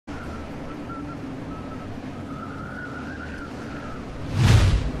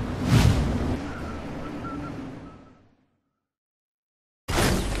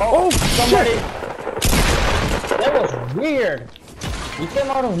Oh, somebody. shit. That was weird. You came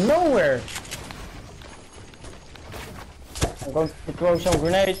out of nowhere. I'm going to throw some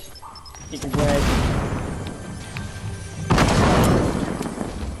grenades. Take a grenade.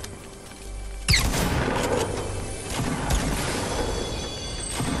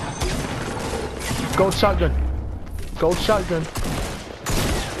 Gold shotgun. Gold shotgun.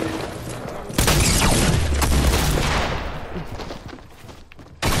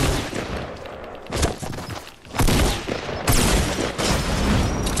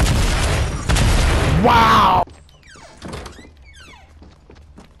 Wow!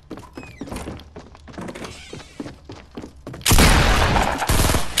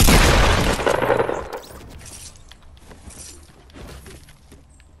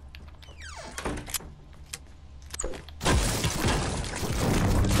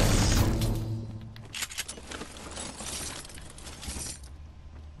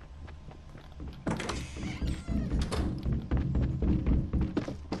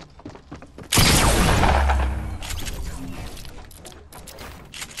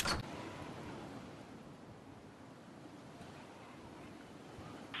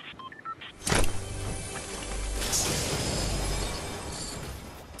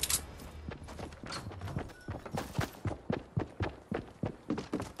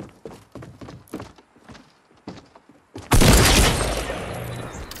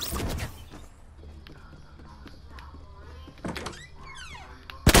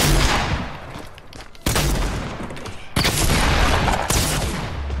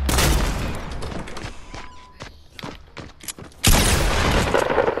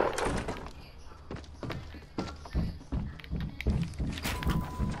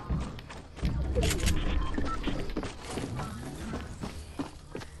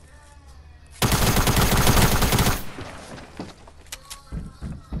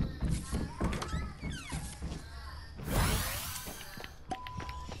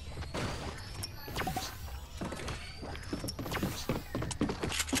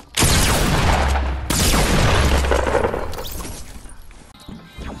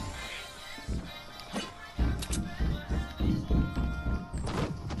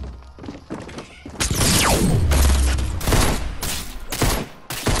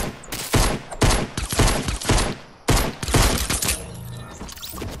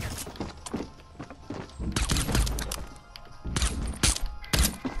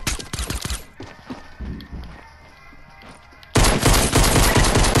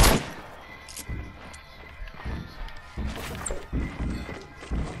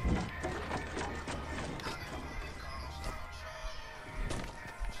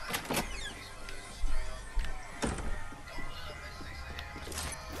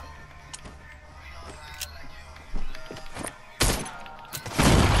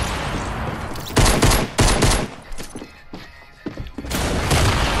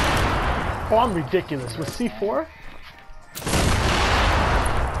 Oh, I'm ridiculous. With C4?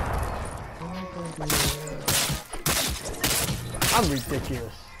 I'm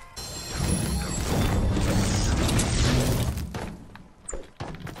ridiculous.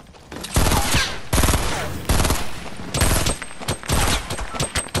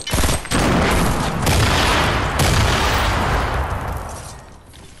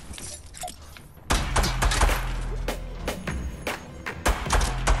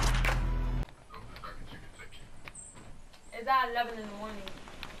 It's at 11 in the morning.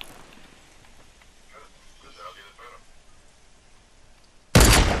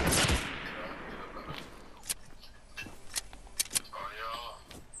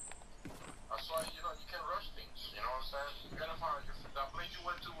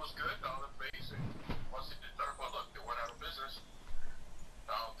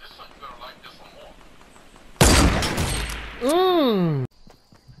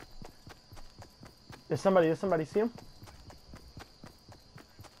 Did somebody see him?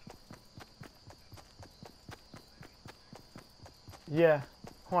 Yeah.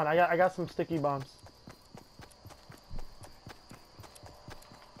 Hold on, I got some sticky bombs.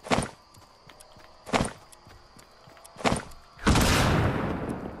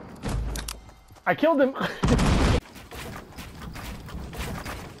 I killed him.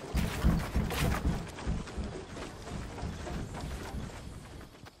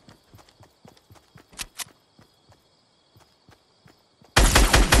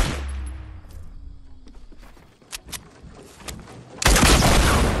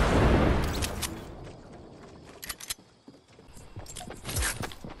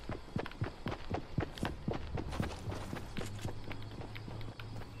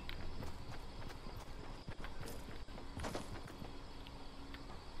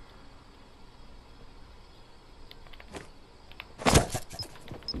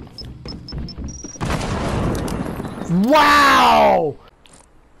 Wow!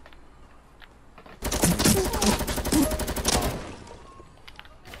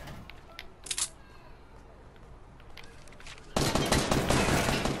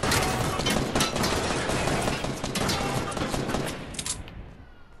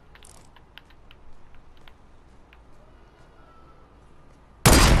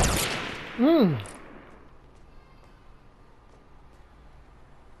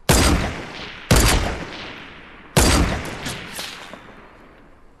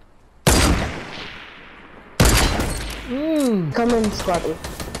 Come in, Scotty.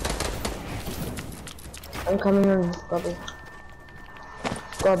 I'm coming in, Scotty.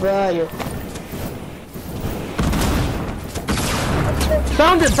 Scott, where are you?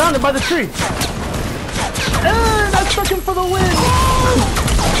 Found it by the tree. And I struck him for the win.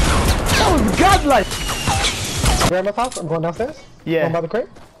 That was godlike. Grandma's house? I'm going downstairs? Yeah. Going by the crate?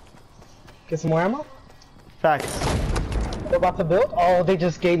 Get some more ammo? Facts. We're about to build? Oh, they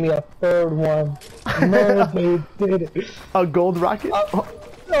just gave me a third one. No, they did it. A gold rocket? Oh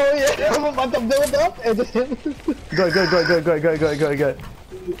yeah, I'm about to build up and just hit me. Good.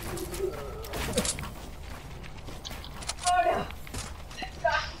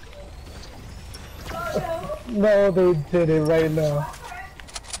 No, they did it right now.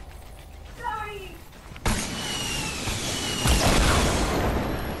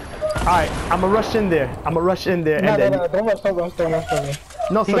 Alright, I'ma rush in there. No, don't rush.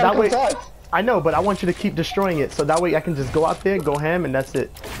 No, so that way... I know, but I want you to keep destroying it, so that way I can just go out there, go ham, and that's it.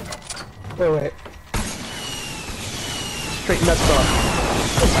 Wait. Straight nuts off.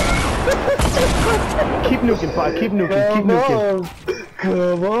 Keep nuking, Pod. Keep nuking. Keep nuking.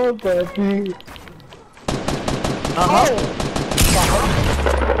 Come on, papi.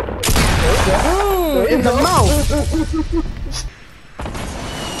 In the mouth.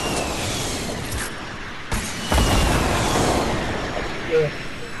 Yeah.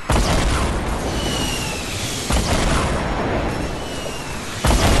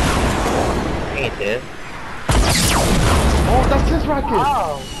 Ain't it? Oh, that's his rocket.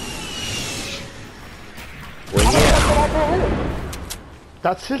 Wow. Well, yeah.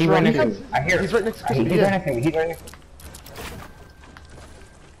 That's his He ran rocket. into me. I hear He's right next to He Crispy. ran into me. He ran into me.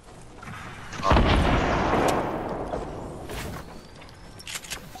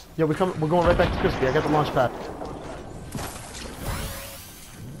 Yeah, we're going right back to Crispy. I got the launch pad.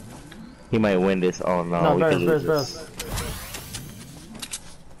 He might win this. Oh no, No, we can lose this.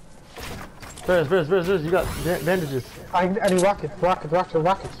 Bears, you got bandages. I need rockets. You got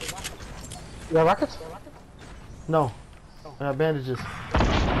rockets? No. I got bandages.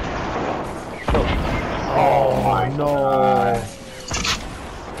 Oh, no.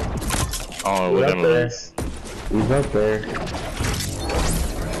 Oh, we're gonna lose. He's up there.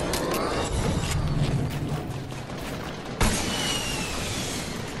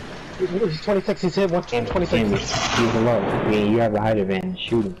 He's 26, he's hit 26. He's alone. I mean, you have a height advantage.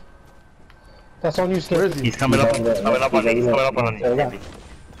 Shoot him. That's on you, Scamby. Where is he? He's coming up. He's coming up on me. He's coming up on me. You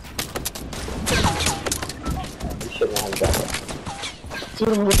shouldn't have got that. Shoot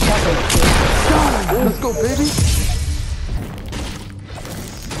him with the shotgun. Let's go, baby.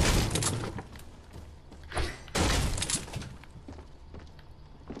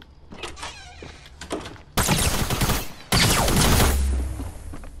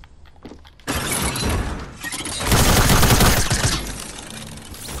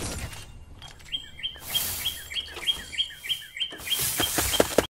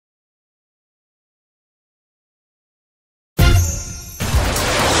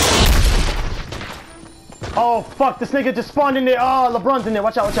 Oh fuck, this nigga just spawned in there. Oh, LeBron's in there.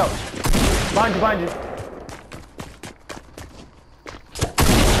 Watch out. Behind you.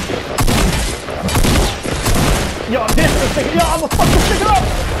 Yo, I'm dancing this nigga. Yo, I'ma fuck this nigga up.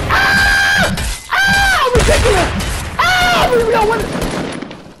 I'm ridiculous. Yo, what?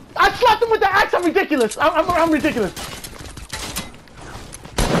 I slapped him with the axe. I'm ridiculous. I'm ridiculous.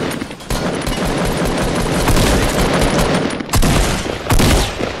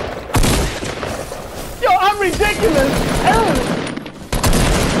 I'm ridiculous!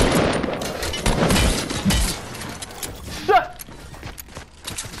 Shut!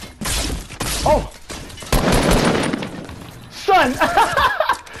 Oh! Son!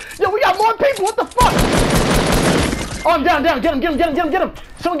 Yo, we got more people! What the fuck? Oh, I'm down! Get him!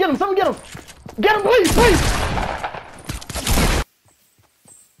 Someone get him! Get him, please!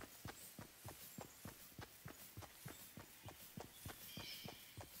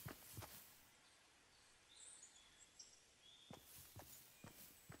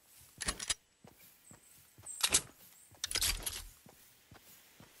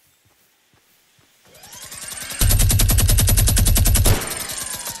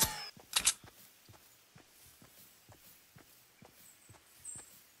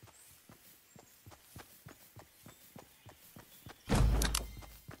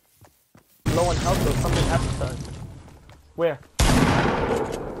 low on health, so something happened to us. Where?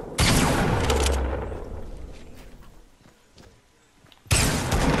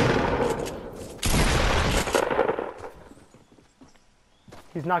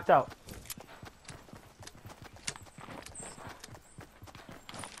 He's knocked out.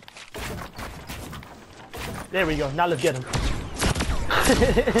 There we go. Now let's get him.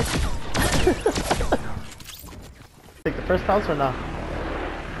 Take the first house or not?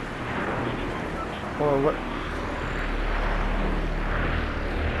 Or what?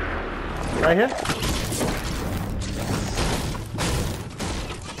 Right here?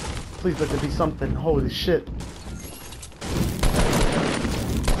 Please let there be something. Holy shit.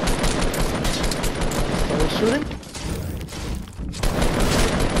 Someone shooting?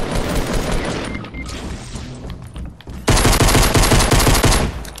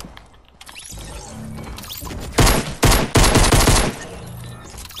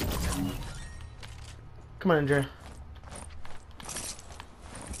 Come on, Andrea.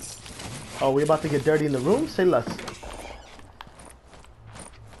 Oh, we about to get dirty in the room? Say less.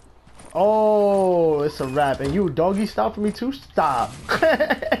 Oh, it's a wrap. And you doggy style for me too? Stop.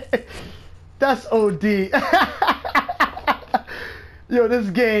 That's OD. Yo, this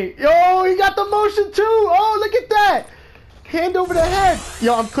game. Yo, he got the motion too. Oh, look at that. Hand over the head.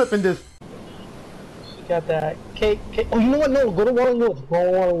 Yo, I'm clipping this. She got that cake. Oh, you know what? No, go to Water Wolf. Go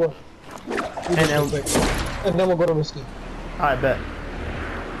to Water Wolf. And then we'll go to Whiskey. I bet.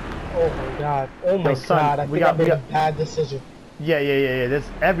 Oh my god. Oh my son, god. I think I made a bad decision. Yeah.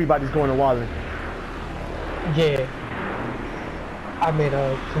 Everybody's going to Wallen. Yeah. I made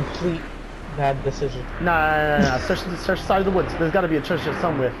a complete bad decision. Nah. Search the side of the woods. There's got to be a church there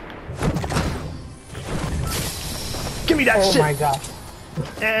somewhere. Give me that shit. Oh my god.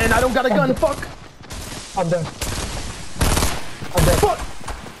 And I don't got a gun. Fuck. I'm done. I'm done. Fuck.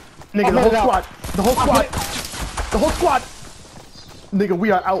 Nigga, the whole squad. The whole squad. The whole squad. Nigga,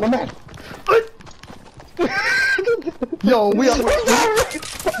 we are out. My man. Yo, we are.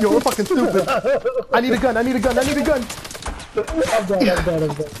 Yo, we're fucking stupid. I need a gun. I'm done.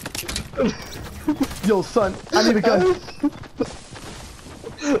 Yo, son, I need a gun.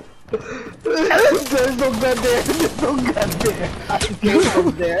 There's no gun there. I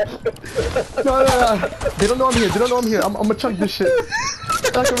can't there. No. They don't know I'm here. I'm gonna chunk this shit.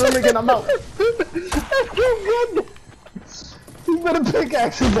 I can run again. I'm out. That's no gun. You better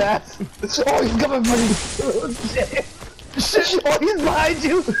pickaxe his ass. Oh, he's coming for you. Shit. Oh, he's behind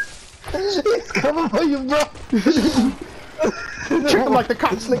you. He's coming for you, bro. Treat them like the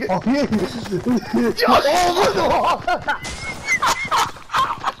cops, nigga. Oh, yeah.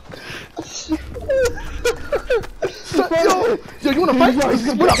 Yo, you wanna fight? What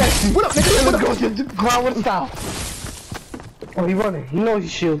up, nigga? Let's go. Ground with style. Oh, he running. He knows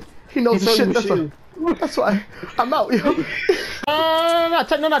his shield. He knows his shit. That's why I'm out, yo.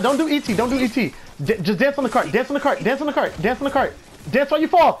 No, don't do ET. Don't do ET. Just dance on the cart. Dance on the cart. Dance while you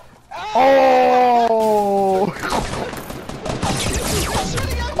fall. Oh!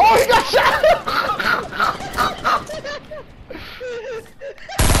 Oh, he got shot!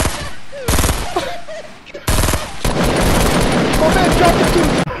 Oh man, drop the two.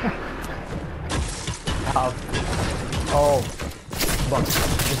 Oh. Fuck.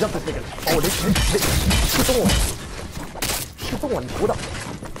 Just jump this nigga. Oh, they shoot the one. Shoot the one. What up?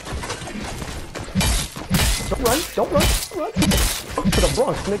 Don't run. Fuck to the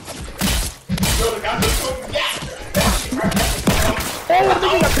Bronx, nigga. Oh,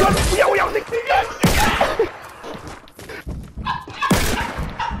 nigga, got gun. Yo, nigga.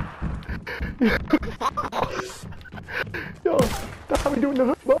 Yo, that's how we do in the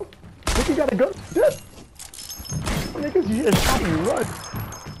hood, bro. Nigga got a gun. Yes. Niggas, you hear a shot and you run.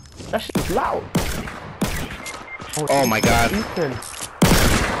 That shit is loud. Oh my god. Ethan.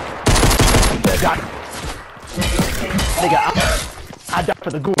 Got it. Nigga, I died for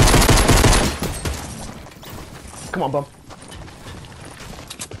the ghoul. Come on, bum.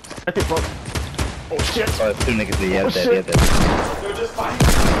 Right there, bro. Oh shit. Oh, there's two niggas there. Yeah, dead. They're just fighting.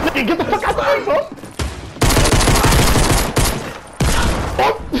 Nigga, get the fuck out the way, bro.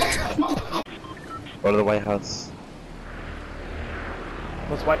 Go to the White House.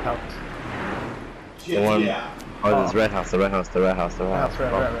 What's White House? The one. Oh, there's Red House. The Red House. Right.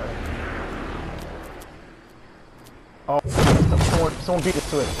 Oh, someone beat us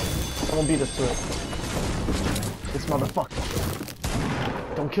to it. This motherfucker.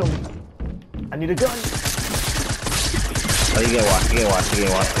 Don't kill me. I need a gun. Oh, you get watched.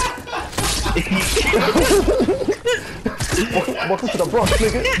 Welcome to the Bronx,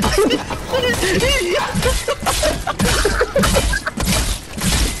 nigga.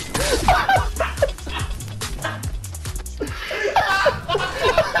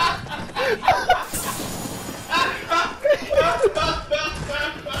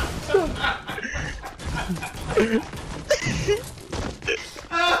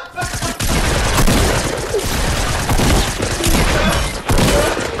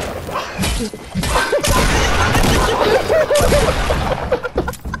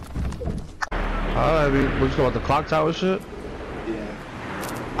 What you call it, the clock tower shit?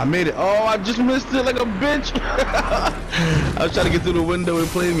 Yeah. I made it. Oh, I just missed it like a bitch. I was trying to get through the window and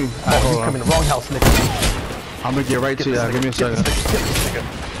play me. Oh, you come in the wrong house, nigga. I'm gonna get right to you. Give me a second. Get this nigga.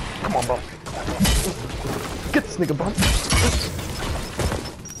 Come on, bro. Get this nigga, bro.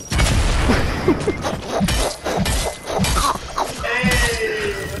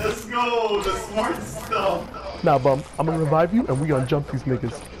 Hey, let's go. The smart stuff. Nah, bum. I'm gonna revive you and we gonna jump these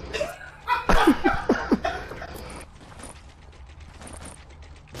niggas.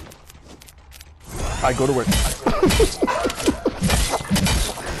 Alright, go to work.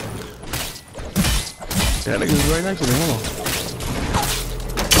 Yeah, niggas right next to me. Hold on.